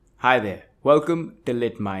Hi there. Welcome to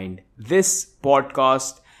Lit Mind. This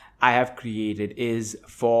podcast I have created is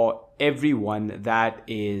for everyone that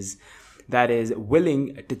is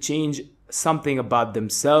willing to change something about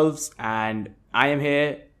themselves, and I am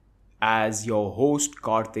here as your host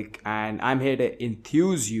Karthik, and I'm here to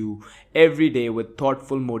enthuse you every day with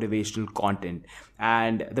thoughtful motivational content.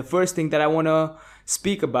 And the first thing that I want to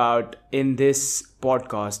speak about in this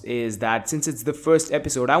podcast is that since it's the first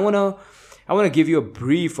episode, I want to give you a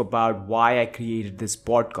brief about why I created this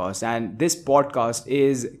podcast. And this podcast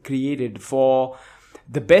is created for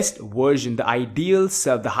the best version, the ideal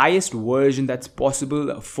self, the highest version that's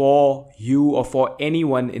possible for you or for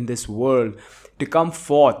anyone in this world to come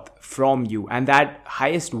forth from you. And that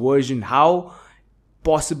highest version, how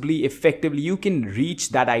possibly effectively you can reach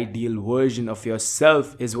that ideal version of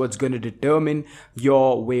yourself, is what's going to determine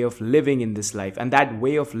your way of living in this life. And that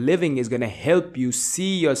way of living is going to help you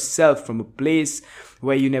see yourself from a place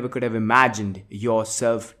where you never could have imagined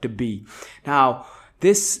yourself to be. Now,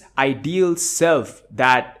 this ideal self,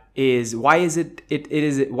 that is why is it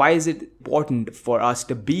important for us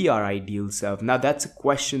to be our ideal self? Now, that's a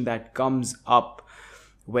question that comes up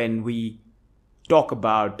when we talk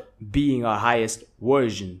about being our highest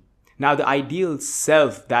version. Now, the ideal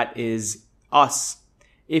self, that is us,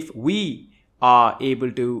 if we are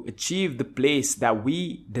able to achieve the place that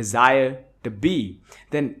we desire to be,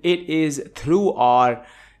 then it is through our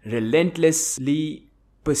relentlessly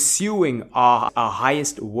pursuing our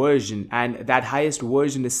highest version. And that highest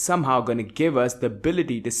version is somehow going to give us the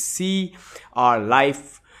ability to see our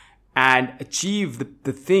life and achieve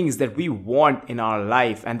the things that we want in our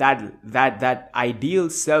life. And that ideal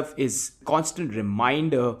self is a constant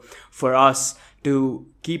reminder for us to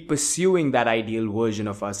keep pursuing that ideal version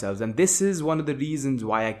of ourselves. And this is one of the reasons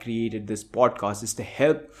why I created this podcast, is to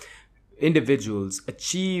help individuals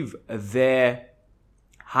achieve their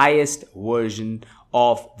highest version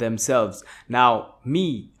of themselves. Now,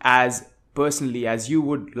 me, as personally, as you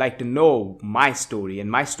would like to know my story, and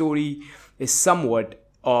my story is somewhat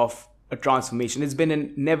of a transformation. It's been a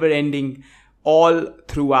never-ending, all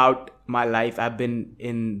throughout my life. I've been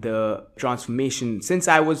in the transformation since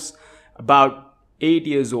I was about 8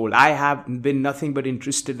 years old. I have been nothing but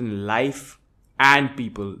interested in life and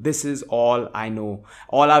people. This is all I know.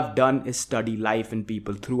 All I've done is study life and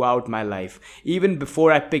people throughout my life. Even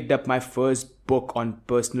before I picked up my first book on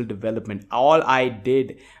personal development, all I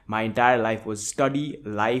did my entire life was study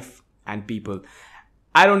life and people.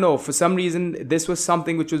 I don't know, for some reason, this was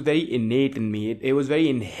something which was very innate in me. It was very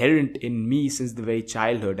inherent in me since the very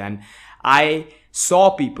childhood. And I saw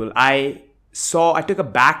people, I took a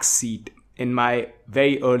back seat in my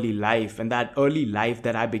very early life. And that early life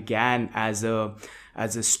that I began as a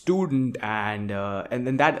student, and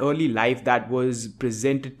then that early life that was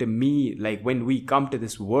presented to me, like when we come to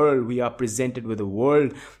this world, we are presented with a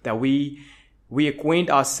world that we acquaint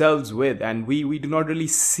ourselves with, and we do not really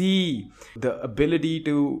see the ability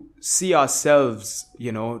to see ourselves,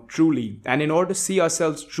 truly. And in order to see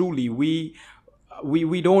ourselves truly, we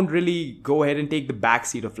don't really go ahead and take the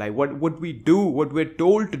backseat of life. What we do, what we're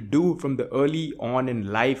told to do from the early on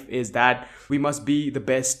in life, is that we must be the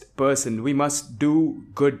best person. We must do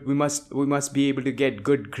good. We must be able to get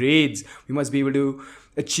good grades. We must be able to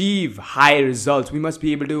achieve high results. We must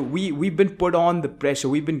be able to, we've been put on the pressure.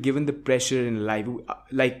 We've been given the pressure in life.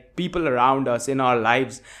 Like, people around us in our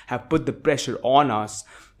lives have put the pressure on us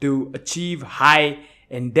to achieve high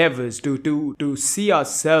endeavors, to see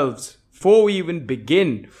ourselves. Before we even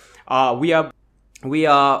begin, we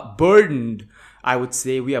are burdened, I would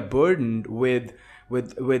say, we are burdened with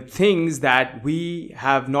things that we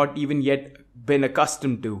have not even yet been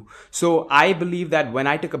accustomed to. So I believe that when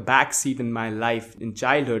I took a back seat in my life in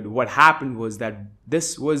childhood, what happened was that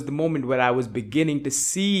this was the moment where I was beginning to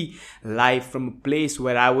see life from a place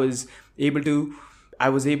where I was able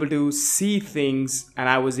to see things, and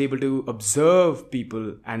I was able to observe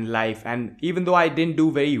people and life. And even though I didn't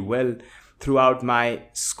do very well throughout my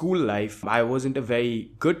school life, I wasn't a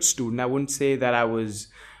very good student. I wouldn't say that I was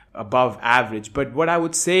above average, but what I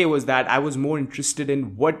would say was that I was more interested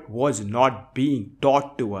in what was not being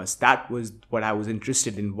taught to us. That was what I was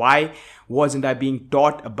interested in. Why wasn't I being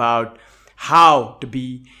taught about how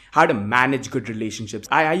to manage good relationships?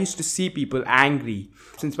 I used to see people angry.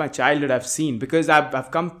 Since my childhood, I've seen, because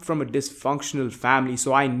I've come from a dysfunctional family,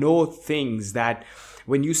 so I know things that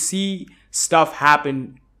when you see stuff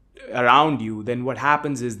happen around you, then what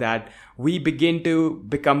happens is that we begin to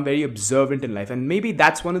become very observant in life. And maybe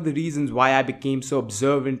that's one of the reasons why I became so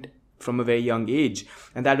observant from a very young age.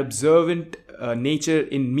 And that observant nature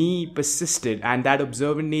in me persisted, and that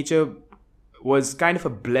observant nature was kind of a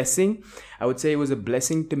blessing. I would say it was a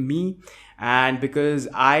blessing to me, and because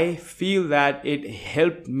I feel that it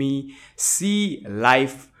helped me see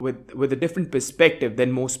life with a different perspective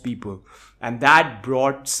than most people, and that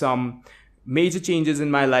brought some major changes in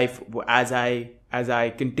my life as I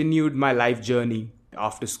continued my life journey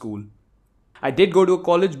after school. I did go to a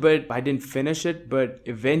college, but I didn't finish it. But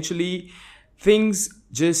eventually, things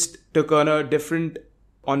just took on a different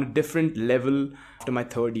level after my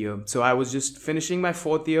third year. So I was just finishing my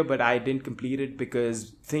fourth year, but I didn't complete it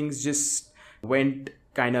because things just went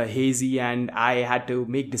kind of hazy, and I had to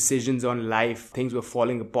make decisions on life. Things were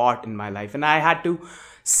falling apart in my life, and I had to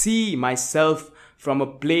see myself from a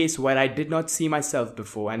place where I did not see myself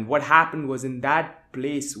before. And what happened was, in that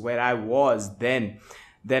place where I was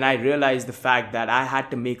then I realized the fact that I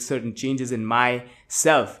had to make certain changes in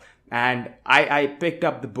myself. And I picked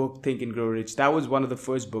up the book Think and Grow Rich. That was one of the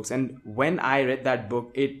first books. And when I read that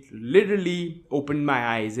book, it literally opened my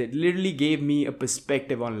eyes. It literally gave me a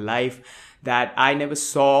perspective on life that I never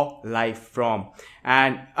saw life from.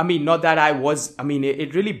 And I mean, not that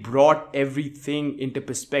it really brought everything into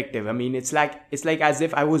perspective. I mean, it's like as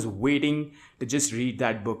if I was waiting to just read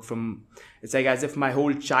that book it's like as if my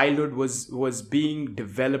whole childhood was being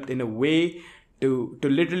developed in a way to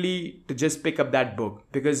just pick up that book.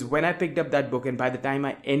 Because when I picked up that book, and by the time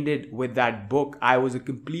I ended with that book, I was a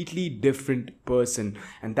completely different person.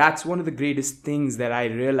 And that's one of the greatest things that I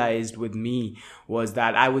realized with me, was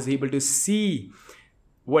that I was able to see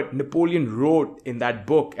what Napoleon wrote in that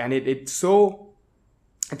book. And it so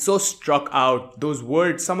struck out. Those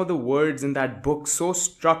words, some of the words in that book so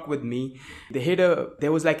struck with me.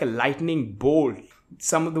 There was like a lightning bolt,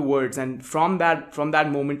 some of the words. And from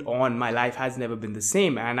that moment on, my life has never been the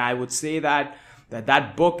same. And I would say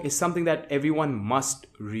that book is something that everyone must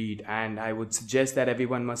read. And I would suggest that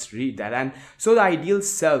everyone must read that. And so the ideal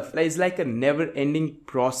self is like a never ending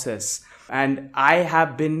process. And I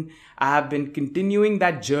have been continuing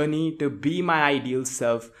that journey to be my ideal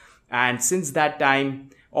self. And since that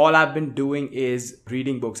time, all I've been doing is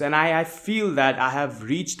reading books. And I feel that I have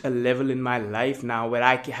reached a level in my life now where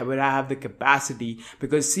I have the capacity.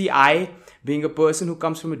 Because see, I, being a person who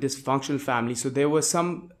comes from a dysfunctional family, so there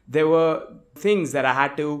were things that I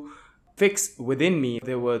had to fix within me.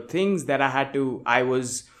 There were things that I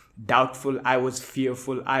was doubtful, I was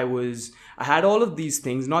fearful, I had all of these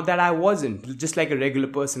things. Not that I wasn't just like a regular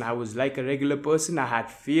person. I was like a regular person. I had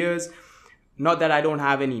fears. Not that I don't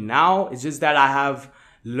have any now. It's just that I have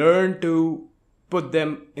learned to put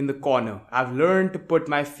them in the corner. I've learned to put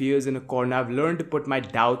my fears in a corner. I've learned to put my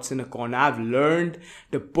doubts in a corner. I've learned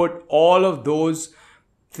to put all of those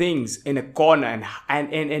things in a corner.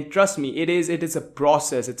 And trust me, it is a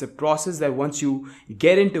process. It's a process that once you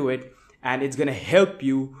get into it, and it's going to help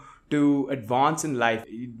you to advance in life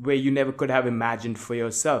where you never could have imagined for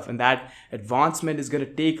yourself. And that advancement is going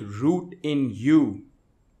to take root in you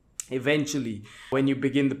eventually when you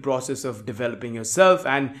begin the process of developing yourself.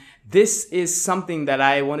 And this is something that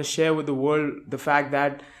I want to share with the world, the fact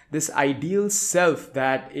that this ideal self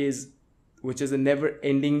which is a never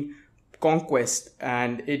ending conquest,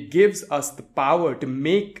 and it gives us the power to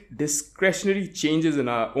make discretionary changes in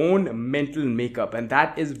our own mental makeup. And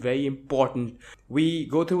that is very important. We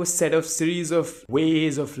go through a series of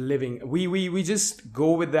ways of living. We just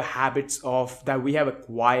go with the habits of that we have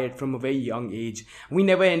acquired from a very young age. We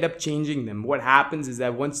never end up changing them. What happens is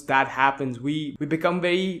that once that happens, we become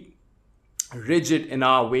very rigid in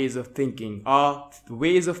our ways of thinking. Our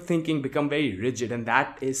ways of thinking become very rigid, and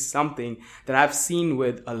that is something that I've seen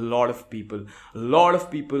with a lot of people. A lot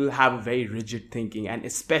of people have a very rigid thinking, and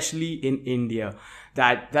especially in India,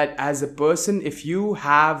 that as a person, if you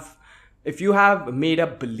have made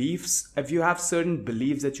up beliefs, if you have certain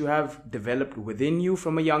beliefs that you have developed within you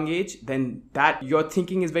from a young age, then that your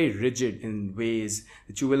thinking is very rigid in ways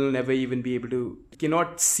that you will never even be able to,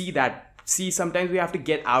 cannot see that. See, sometimes we have to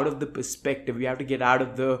get out of the perspective. We have to get out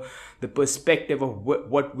of the perspective of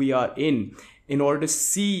what we are in order to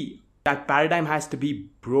see. That paradigm has to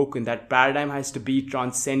be broken. That paradigm has to be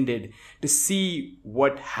transcended to see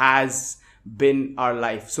what has been our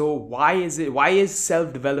life. So why is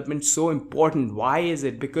self-development so important? Why is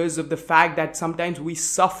it? Because of the fact that sometimes we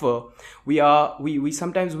suffer.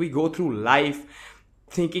 Sometimes we go through life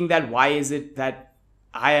thinking that why is it that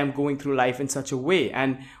I am going through life in such a way,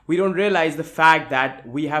 and we don't realize the fact that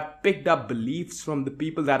we have picked up beliefs from the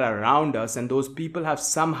people that are around us, and those people have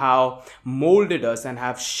somehow molded us and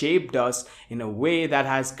have shaped us in a way that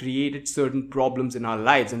has created certain problems in our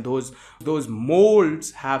lives. And those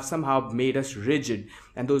molds have somehow made us rigid,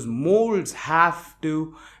 and those molds have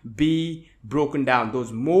to be broken down.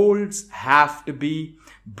 Those molds have to be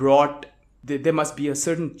brought there must be a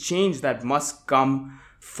certain change that must come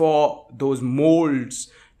for those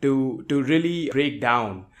molds to really break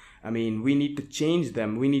down. I mean, we need to change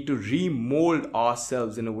them. We need to remold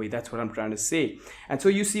ourselves in a way. That's what I'm trying to say. And so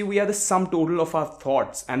you see, we are the sum total of our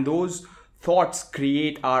thoughts, and those thoughts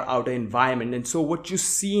create our outer environment. And so what you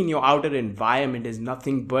see in your outer environment is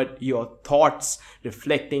nothing but your thoughts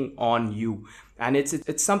reflecting on you. And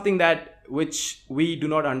it's something that which we do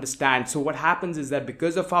not understand. So what happens is that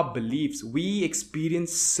because of our beliefs, we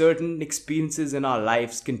experience certain experiences in our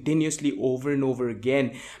lives continuously over and over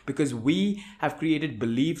again, because we have created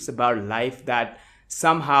beliefs about life that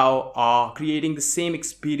somehow are creating the same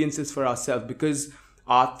experiences for ourselves, because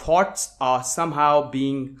our thoughts are somehow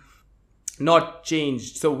being not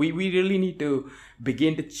changed. So we really need to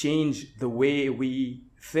begin to change the way we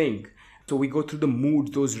think. So we go through the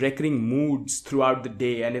moods, those recurring moods throughout the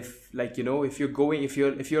day. And if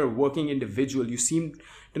you're a working individual, you seem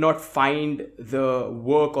to not find the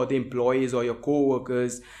work or the employees or your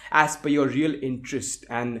co-workers as per your real interest.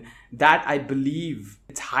 And that, I believe,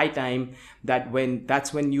 it's high time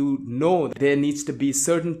that's when you know there needs to be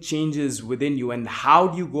certain changes within you. And how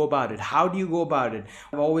do you go about it?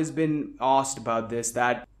 I've always been asked about this,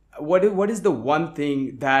 that what is the one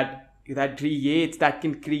thing that can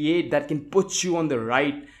put you on the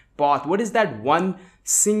right path? What is that one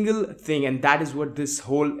single thing? And that is what this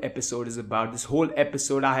whole episode is about. This whole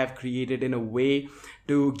episode I have created in a way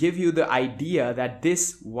to give you the idea that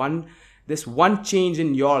this one change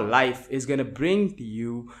in your life is going to bring to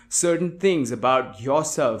you certain things about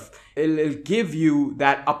yourself. It'll give you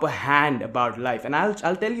that upper hand about life. And I'll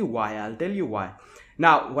tell you why.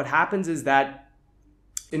 Now, what happens is that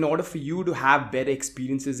in order for you to have better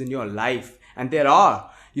experiences in your life, and there are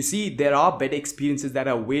better experiences that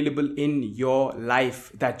are available in your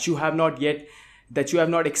life that you have not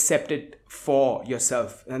accepted for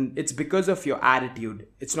yourself. And it's because of your attitude.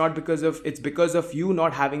 It's because of you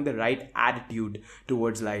not having the right attitude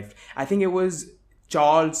towards life. I think it was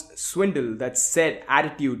Charles Swindoll that said,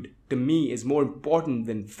 attitude to me is more important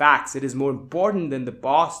than facts. It is more important than the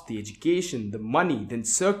past, the education, the money, than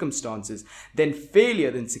circumstances, than failure,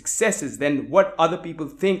 than successes, than what other people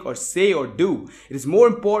think or say or do. It is more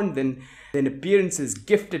important than appearances,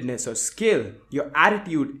 giftedness, or skill. Your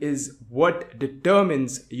attitude is what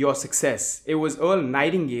determines your success. It was Earl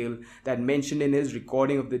Nightingale that mentioned in his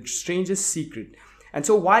recording of The Strangest Secret. And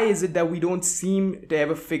so why is it that we don't seem to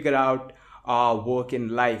ever figure out our work in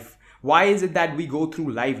life? Why is it that we go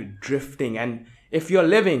through life drifting? And if you're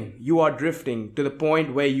living, you are drifting to the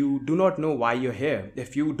point where you do not know why you're here.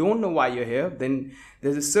 If you don't know why you're here, then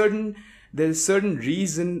there's a certain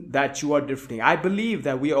reason that you are drifting. I believe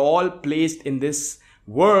that we are all placed in this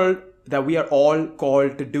world, that we are all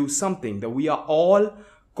called to do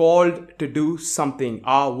something,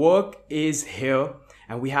 Our work is here,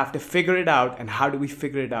 and we have to figure it out. And how do we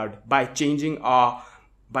figure it out? By changing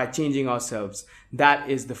ourselves. That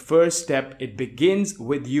is the first step. It begins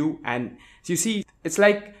with you. And you see, it's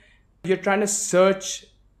like you're trying to search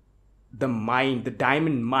the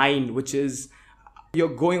diamond mine, which is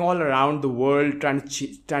you're going all around the world trying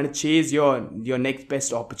to chase your next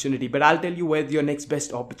best opportunity. But I'll tell you where your next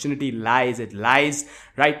best opportunity lies. It lies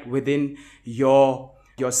right within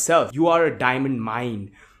yourself. You are a diamond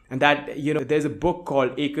mine. And that, there's a book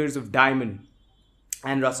called Acres of Diamond.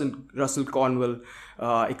 And Russell Cornwell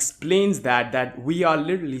explains that we are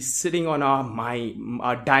literally sitting on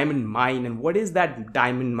our diamond mine. And what is that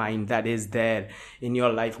diamond mine that is there in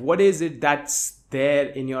your life? What is it that's there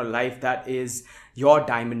in your life that is your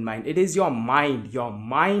diamond mine? It is your mind. Your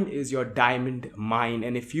mind is your diamond mine.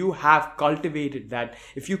 And if you have cultivated that,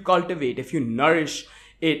 if you nourish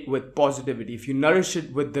it with positivity, if you nourish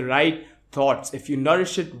it with the right thoughts, if you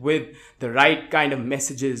nourish it with the right kind of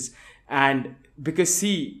messages, and because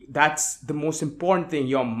see, that's the most important thing.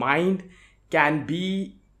 Your mind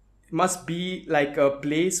must be like a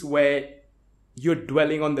place where you're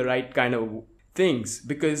dwelling on the right kind of things,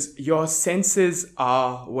 because your senses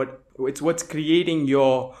are what's creating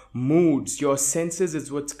your moods. Your senses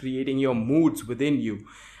is what's creating your moods within you.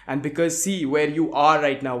 And because see, where you are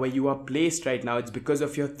right now, where you are placed right now, it's because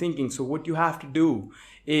of your thinking. So what you have to do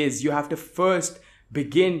is you have to first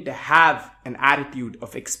begin to have an attitude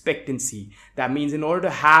of expectancy. That means in order to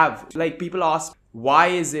have, like, people ask, why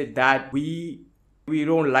is it that we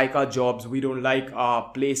don't like our jobs, we don't like our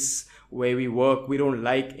place where we work, we don't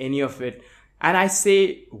like any of it? And I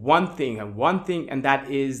say one thing, and that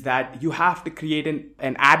is that you have to create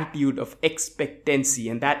an attitude of expectancy.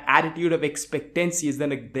 And that attitude of expectancy is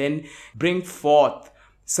going to then bring forth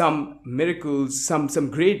some miracles, some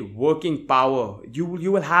great working power. You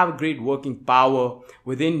will have a great working power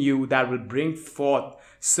within you that will bring forth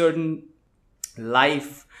certain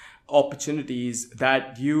life opportunities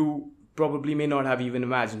that you probably may not have even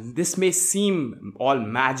imagined. This may seem all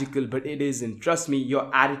magical, but it isn't. Trust me, your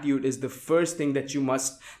attitude is the first thing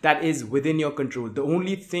that is within your control. The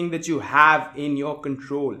only thing that you have in your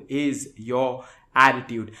control is your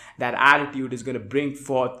attitude. That attitude is going to bring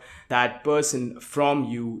forth that person from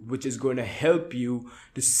you, which is going to help you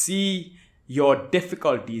to see your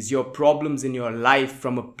difficulties, your problems in your life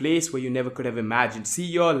from a place where you never could have imagined. See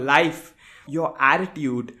your life, your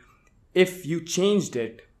attitude. If you changed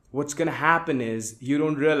it, what's going to happen is, you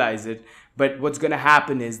don't realize it, but what's going to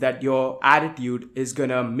happen is that your attitude is going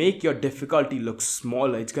to make your difficulty look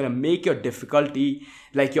smaller. It's going to make your difficulty,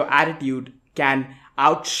 like your attitude can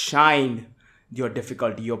outshine your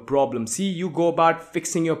difficulty, your problem. See, you go about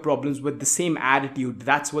fixing your problems with the same attitude.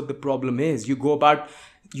 That's what the problem is. You go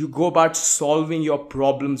about solving your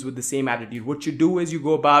problems with the same attitude. What you do is you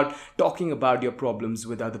go about talking about your problems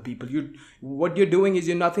with other people. What you're doing is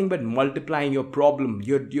you're nothing but multiplying your problem.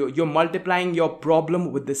 You're multiplying your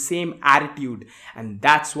problem with the same attitude. And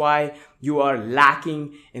that's why you are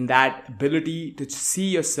lacking in that ability to see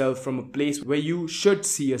yourself from a place where you should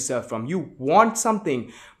see yourself from. You want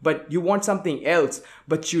something, but you want something else,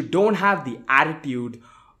 but you don't have the attitude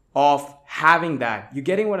of having that. You're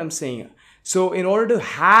getting what I'm saying? So in order to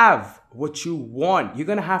have what you want, you're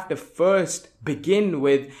going to have to first begin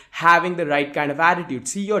with having the right kind of attitude.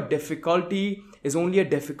 See, your difficulty is only a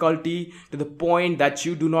difficulty to the point that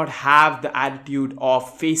you do not have the attitude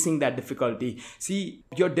of facing that difficulty. See,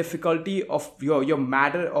 your difficulty of your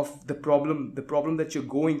matter of the problem that you're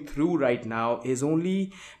going through right now is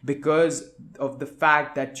only because of the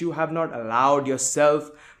fact that you have not allowed yourself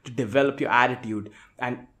to develop your attitude.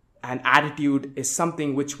 And attitude is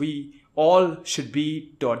something which we all should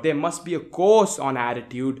be taught. There must be a course on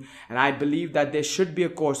attitude, and I believe that there should be a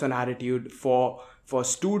course on attitude for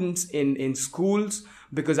students in schools,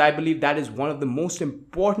 because I believe that is one of the most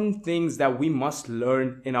important things that we must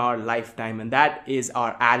learn in our lifetime, and that is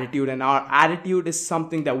our attitude. And our attitude is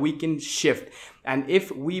something that we can shift. And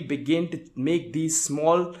if we begin to make this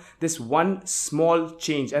one small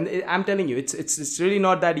change, and I'm telling you, it's really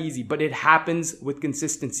not that easy, but it happens with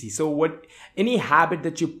consistency. So any habit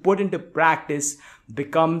that you put into practice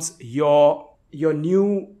becomes your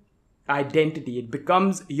new identity. It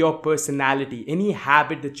becomes your personality. Any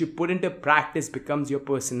habit that you put into practice becomes your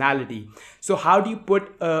personality. So how do you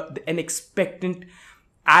put an expectant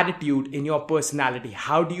attitude in your personality?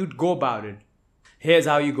 How do you go about it? Here's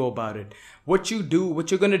how you go about it. What you're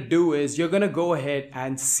going to do is you're going to go ahead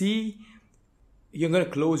and you're going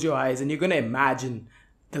to close your eyes and you're going to imagine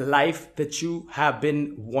the life that you have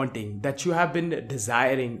been wanting, that you have been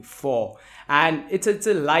desiring for. And it's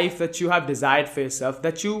a life that you have desired for yourself,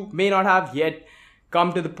 that you may not have yet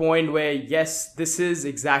come to the point where, yes, this is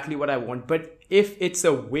exactly what I want. But if it's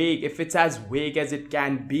as vague as it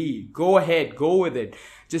can be, go ahead, go with it.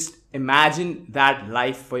 Just imagine that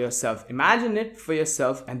life for yourself. Imagine it for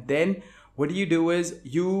yourself. And then what you do is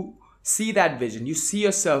you see that vision. You see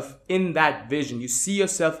yourself in that vision. You see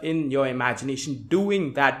yourself in your imagination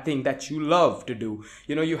doing that thing that you love to do.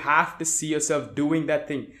 You have to see yourself doing that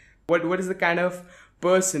thing. What is the kind of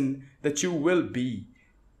person that you will be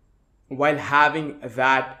while having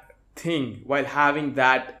that thing, while having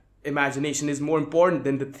that imagination is more important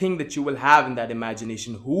than the thing that you will have in that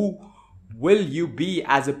imagination. Who will you be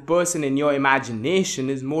as a person in your imagination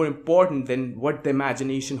is more important than what the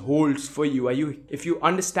imagination holds for you. If you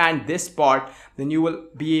understand this part, then you will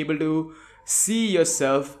be able to see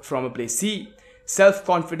yourself from a place. See,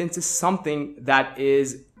 self-confidence is something that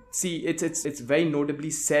is, it's very notably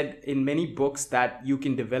said in many books that you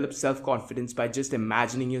can develop self-confidence by just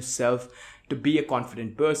imagining yourself to be a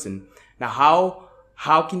confident person. Now,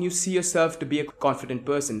 how can you see yourself to be a confident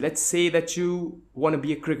person? Let's say that you want to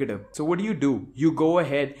be a cricketer. So what do? You go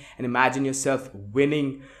ahead and imagine yourself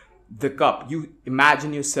winning the cup. You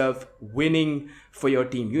imagine yourself winning for your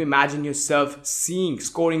team. You imagine yourself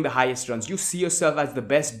scoring the highest runs. You see yourself as the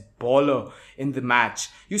best bowler in the match.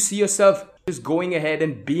 You see yourself just going ahead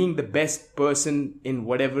and being the best person in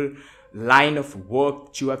whatever line of work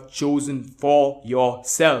that you have chosen for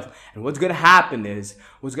yourself. And what's going to happen is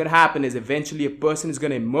eventually a person is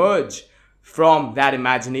going to emerge from that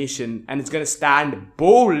imagination and it's going to stand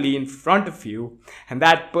boldly in front of you. And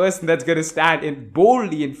that person that's going to stand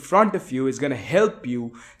boldly in front of you is going to help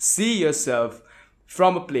you see yourself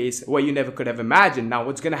from a place where you never could have imagined. Now,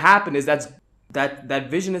 what's going to happen is that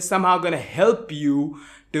vision is somehow going to help you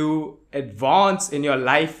to advance in your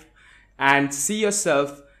life and see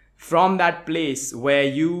yourself from that place where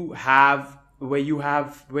you have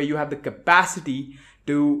the capacity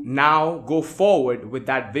to now go forward with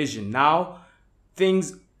that vision. Now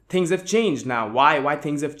things have changed. Now why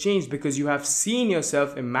things have changed? Because you have seen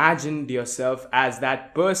yourself, imagined yourself as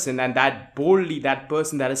that person, and that boldly, that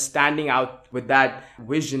person that is standing out with that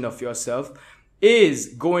vision of yourself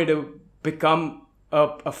is going to become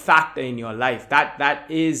a factor in your life.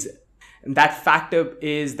 That factor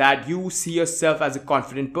is that you see yourself as a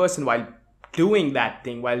confident person while doing that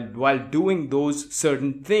thing, while doing those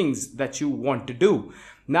certain things that you want to do.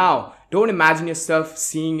 Now, don't imagine yourself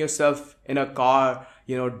seeing yourself in a car,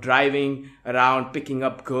 driving around, picking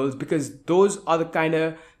up girls, because those are the kind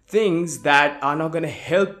of things that are not going to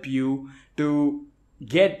help you to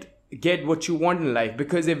get what you want in life.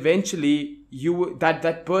 Because eventually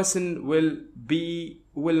that person will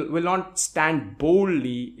not stand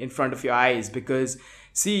boldly in front of your eyes. Because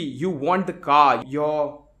see, you want the car,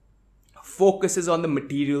 your focus is on the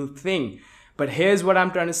material thing. But here's what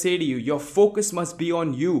I'm trying to say to you: your focus must be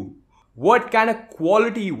on you. What kind of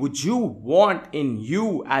quality would you want in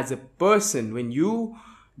you as a person when you're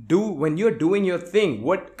doing your thing?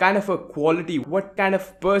 What kind of a quality, what kind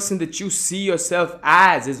of person that you see yourself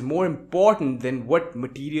as is more important than what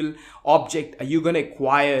material object are you going to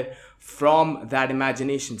acquire from that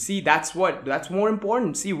imagination? See, that's more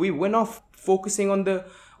important. See, we're not focusing on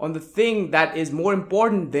the thing that is more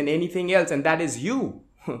important than anything else, and that is you.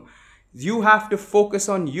 You have to focus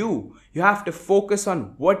on you. You have to focus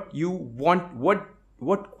on what you want.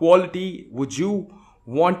 What quality would you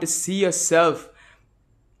want to see yourself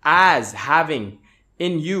as having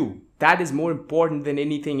in you? That is more important than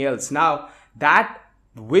anything else. Now, that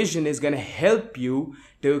vision is going to help you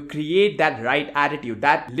to create that right attitude.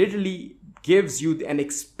 That literally gives you an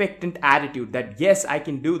expectant attitude that, yes, I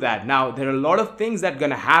can do that. Now, there are a lot of things that are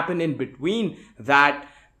going to happen in between that.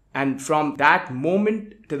 And from that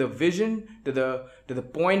moment to the vision, to the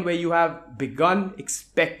point where you have begun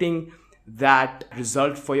expecting that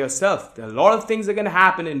result for yourself, a lot of things are going to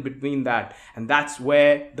happen in between that. And that's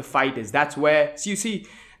where the fight is. That's where, so you see,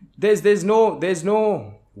 there's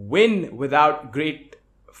no win without great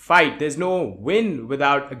fight. There's no win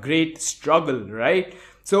without a great struggle, right?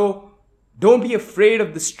 So don't be afraid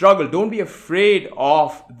of the struggle. Don't be afraid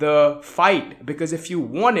of the fight. Because if you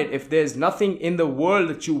want it, if there's nothing in the world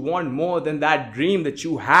that you want more than that dream that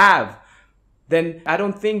you have, then I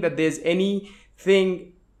don't think that there's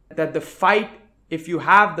anything that the fight, if you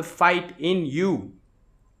have the fight in you,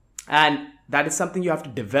 and that is something you have to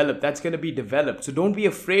develop. That's going to be developed. So don't be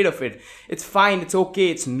afraid of it. It's fine. It's okay.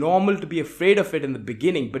 It's normal to be afraid of it in the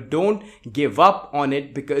beginning, but don't give up on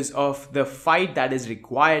it because of the fight that is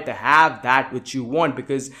required to have that which you want.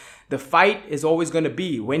 Because the fight is always going to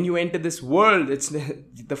be when you enter this world.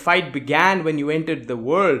 The fight began when you entered the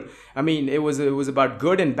world. I mean, it was about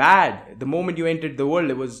good and bad. The moment you entered the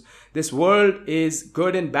world, this world is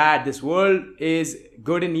good and bad. This world is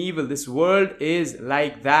good and evil. This world is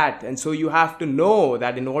like that. And so you have to know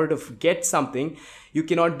that in order to get something, you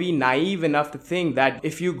cannot be naive enough to think that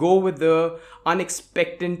if you go with the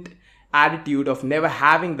unexpected attitude of never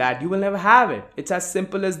having that, you will never have it. It's as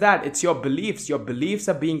simple as that. It's your beliefs. Your beliefs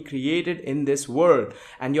are being created in this world,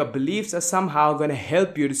 and your beliefs are somehow going to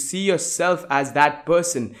help you to see yourself as that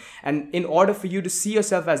person. And in order for you to see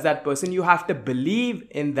yourself as that person, you have to believe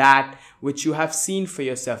in that which you have seen for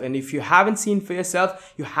yourself. And if you haven't seen for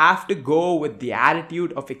yourself, you have to go with the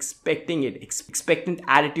attitude of expecting it. Expectant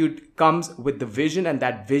attitude comes with the vision, and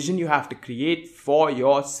that vision you have to create for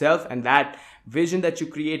yourself. And that vision that you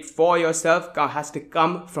create for yourself has to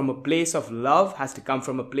come from a place of love, has to come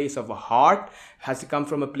from a place of a heart, has to come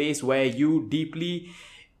from a place where you deeply,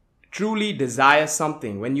 truly desire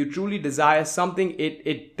something. When you truly desire something,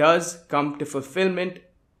 it does come to fulfillment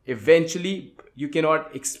eventually. You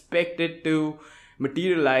cannot expect it to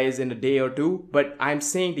materialize in a day or two. But I'm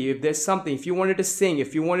saying to you, if there's something, if you wanted to sing,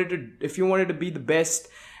 if you wanted to be the best,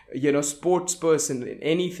 sports person in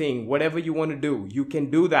anything, whatever you want to do, you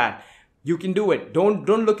can do that. You can do it. Don't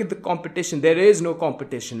look at the competition. There is no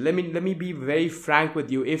competition. Let me be very frank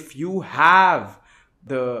with you. If you have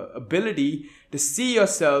the ability to see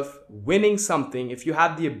yourself winning something, if you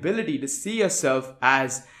have the ability to see yourself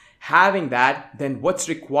as having that, then what's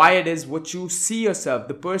required is what you see yourself.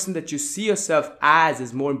 The person that you see yourself as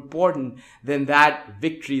is more important than that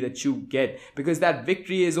victory that you get, because that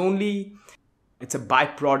victory is it's a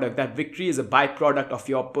byproduct. That victory is a byproduct of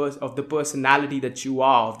of the personality that you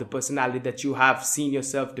are, of the personality that you have seen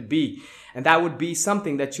yourself to be. And that would be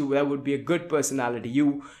something that would be a good personality.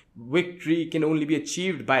 Victory can only be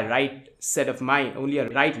achieved by right set of mind. Only a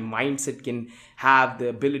right mindset can have the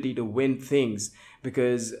ability to win things,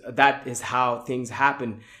 because that is how things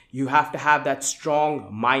happen. You have to have that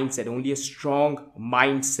strong mindset. Only a strong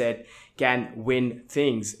mindset can win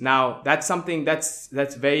things. Now, that's something that's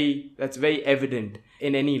very evident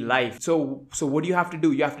in any life. So what do you have to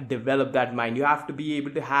do? You have to develop that mind. You have to be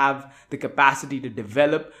able to have the capacity to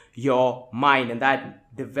develop your mind, and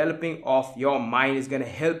that developing of your mind is going to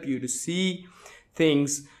help you to see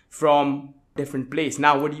things from different place.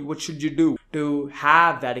 Now, what should you do to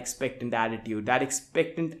have that expectant attitude? That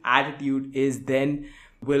expectant attitude is then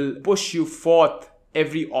will push you forth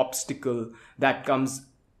every obstacle that comes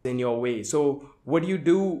in your way. So what do you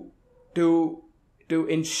do to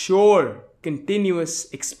ensure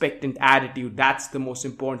continuous expectant attitude? That's the most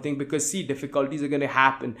important thing, because see, difficulties are going to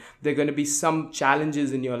happen. There are going to be some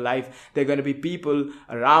challenges in your life. There are going to be people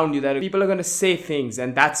around you people are going to say things,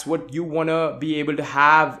 and that's what you want to be able to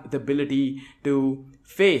have the ability to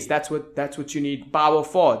face. That's what you need power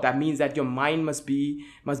for. That means that your mind must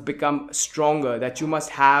become stronger, that you must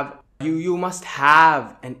have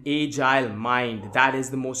an agile mind. That is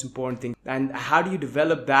the most important thing. And how do you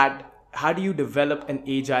develop that? How do you develop an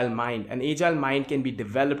agile mind? An agile mind can be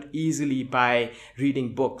developed easily by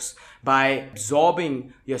reading books, by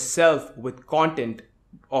absorbing yourself with content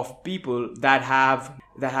of people that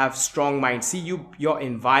have strong minds. See, your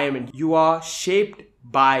environment, you are shaped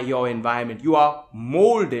by your environment. You are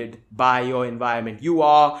molded by your environment. You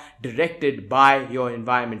are directed by your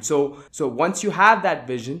environment. So once you have that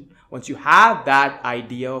vision, once you have that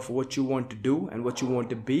idea of what you want to do and what you want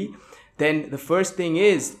to be, then the first thing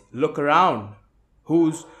is look around.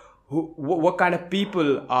 What kind of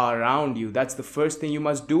people are around you? That's the first thing you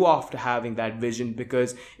must do after having that vision,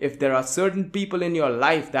 because if there are certain people in your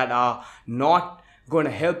life that are not going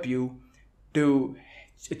to help you to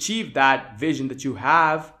achieve that vision that you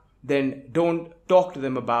have, then don't talk to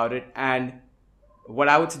them about it. And what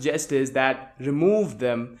I would suggest is that remove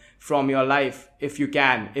them from your life if you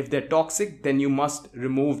can. If they're toxic, then you must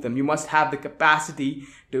remove them. You must have the capacity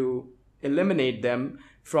to eliminate them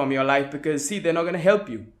from your life, because see, they're not going to help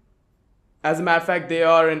you. As a matter of fact, they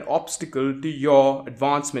are an obstacle to your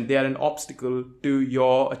advancement. They are an obstacle to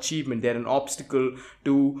your achievement. They're an obstacle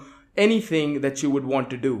to anything that you would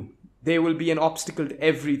want to do. They will be an obstacle to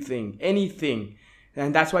anything.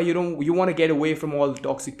 And that's why you want to get away from all the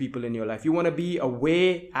toxic people in your life. You want to be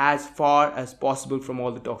away as far as possible from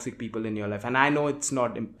all the toxic people in your life. And I know it's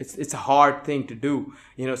a hard thing to do.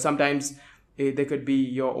 Sometimes there could be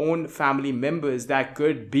your own family members that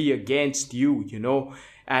could be against you,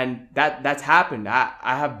 and that's happened. I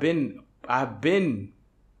have been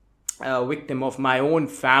a victim of my own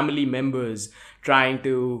family members trying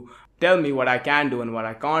to tell me what I can do and what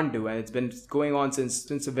I can't do, and it's been going on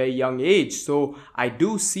since a very young age. So I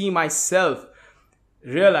do see myself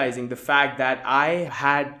realizing the fact that I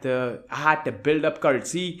had to build up courage.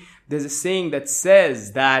 See, there's a saying that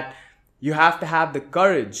says that you have to have the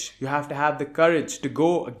courage. You have to have the courage to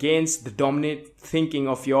go against the dominant thinking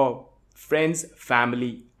of your friends,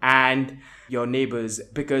 family, and your neighbors.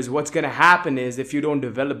 Because what's going to happen is, if you don't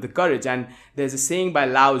develop the courage, and there's a saying by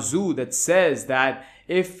Lao Tzu that says that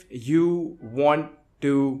if you want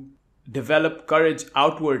to develop courage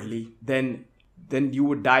outwardly, then you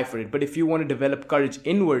would die for it. But if you want to develop courage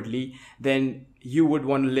inwardly, then you would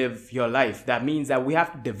want to live your life. That means that we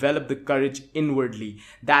have to develop the courage inwardly.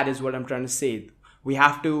 That is what I'm trying to say. We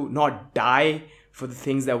have to not die for the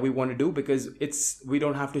things that we want to do, because we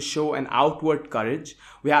don't have to show an outward courage.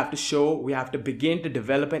 We have to begin to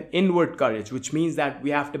develop an inward courage, which means that we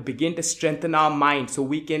have to begin to strengthen our mind so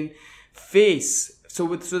we can face, so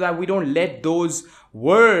that we don't let those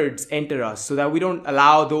words enter us, so that we don't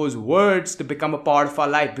allow those words to become a part of our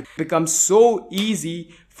life. It becomes so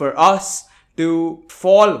easy for us to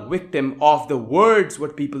fall victim of the words,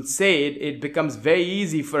 what people say. It becomes very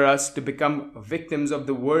easy for us to become victims of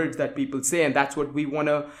the words that people say. And that's what we want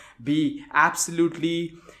to be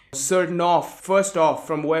absolutely certain of. First off,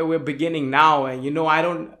 from where we're beginning now. And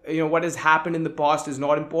what has happened in the past is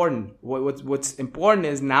not important. What's important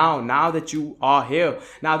is now that you are here,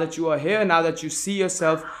 now that you see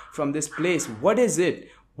yourself from this place. What is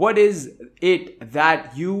it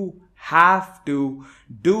that you have to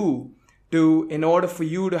do in order for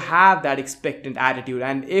you to have that expectant attitude?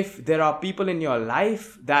 And if there are people in your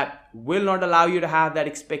life that will not allow you to have that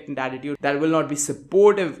expectant attitude, that will not be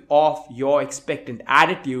supportive of your expectant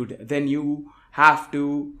attitude, then you have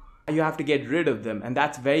to get rid of them. And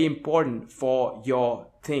that's very important for your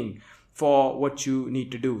thing, for what you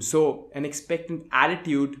need to do. So an expectant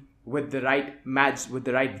attitude with the right match, with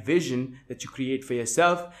the right vision that you create for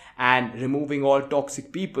yourself, and removing all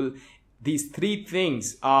toxic people. These three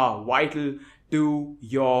things are vital to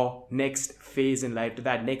your next phase in life, to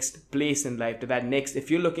that next place in life, to that next, if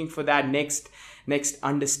you're looking for that next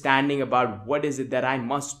understanding about what is it that I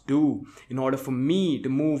must do in order for me to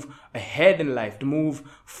move ahead in life, to move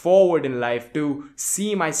forward in life, to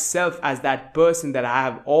see myself as that person that I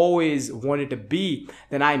have always wanted to be,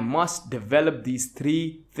 then I must develop these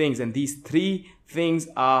three things. And these three things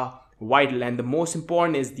are vital. And the most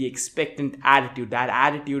important is the expectant attitude. That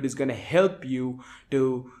attitude is going to help you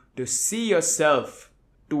to see yourself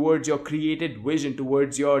towards your created vision,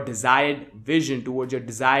 towards your desired vision, towards your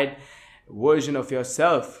desired version of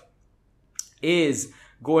yourself, is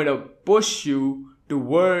going to push you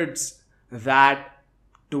towards that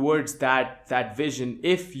vision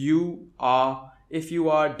if you are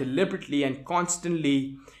deliberately and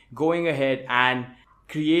constantly going ahead and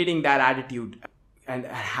creating that attitude and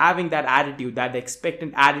having that attitude, that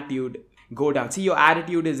expectant attitude, go down. See, your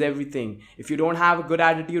attitude is everything. If you don't have a good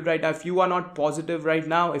attitude right now, if you are not positive right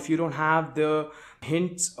now, if you don't have the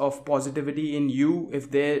hints of positivity in you,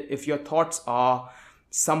 if your thoughts are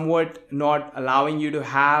somewhat not allowing you to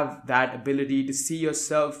have that ability to see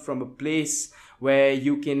yourself from a place where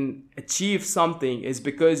you can achieve something, is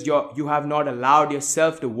because you have not allowed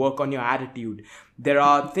yourself to work on your attitude. There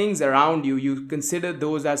are things around you, you consider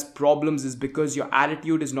those as problems, is because your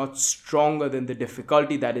attitude is not stronger than the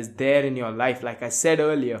difficulty that is there in your life. Like I said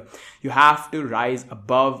earlier, you have to rise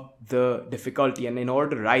above the difficulty, and in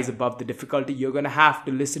order to rise above the difficulty, you're going to have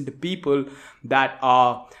to listen to people that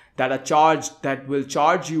are charged, that will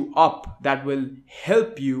charge you up, that will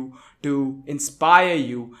help you, to inspire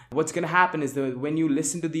you. What's going to happen is that when you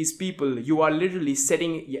listen to these people, you are literally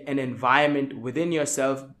setting an environment within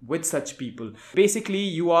yourself with such people. Basically,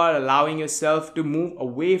 you are allowing yourself to move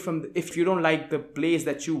away from, if you don't like the place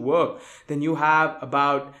that you work, then you have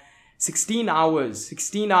about 16 hours.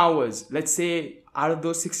 Let's say out of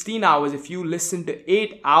those 16 hours, if you listen to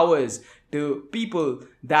 8 hours to people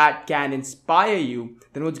that can inspire you,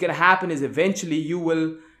 then what's going to happen is eventually you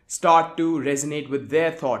will start to resonate with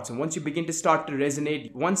their thoughts. And once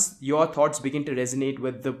your thoughts begin to resonate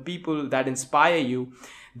with the people that inspire you,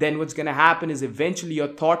 then what's going to happen is eventually your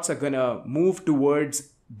thoughts are going to move towards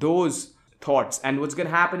those thoughts. And what's going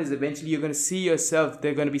to happen is eventually you're going to see yourself,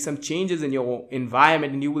 there are going to be some changes in your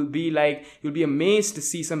environment, and you'll be amazed to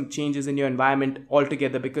see some changes in your environment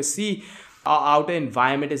altogether. Because see, our outer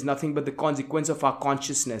environment is nothing but the consequence of our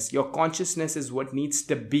consciousness. Your consciousness is what needs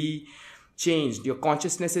to be changed. Your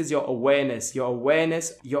consciousness is your awareness. Your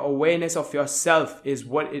awareness of yourself is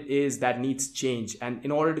what it is that needs change. And in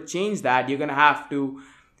order to change that, you're going to have to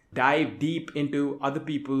dive deep into other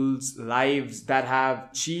people's lives that have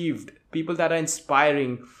achieved. People that are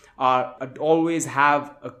inspiring always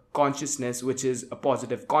have a consciousness which is a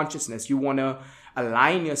positive consciousness. You want to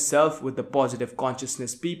align yourself with the positive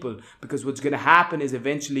consciousness people, because what's going to happen is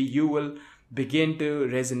eventually you will begin to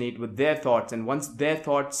resonate with their thoughts. And once their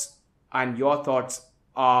thoughts and your thoughts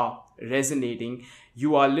are resonating,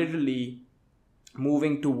 you are literally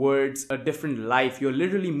moving towards a different life. You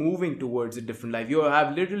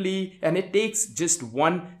have literally, and it takes just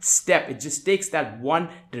one step. It just takes that one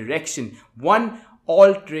direction. One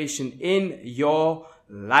alteration in your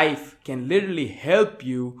life can literally help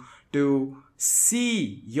you to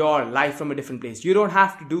see your life from a different place. You don't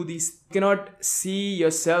have to do these. You cannot see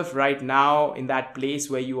yourself right now in that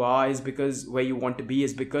place where you are, where you want to be,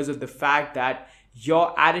 is because of the fact that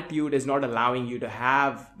your attitude is not allowing you to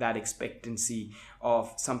have that expectancy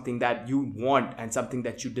of something that you want and something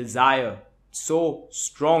that you desire so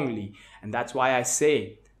strongly. And that's why I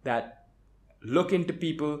say that look into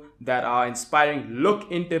people that are inspiring,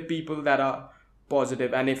 look into people that are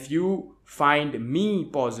positive. And if you find me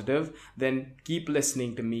positive, then keep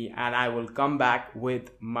listening to me, and I will come back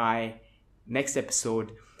with my next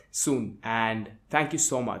episode soon. And thank you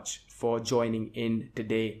so much for joining in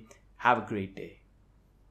today. Have a great day.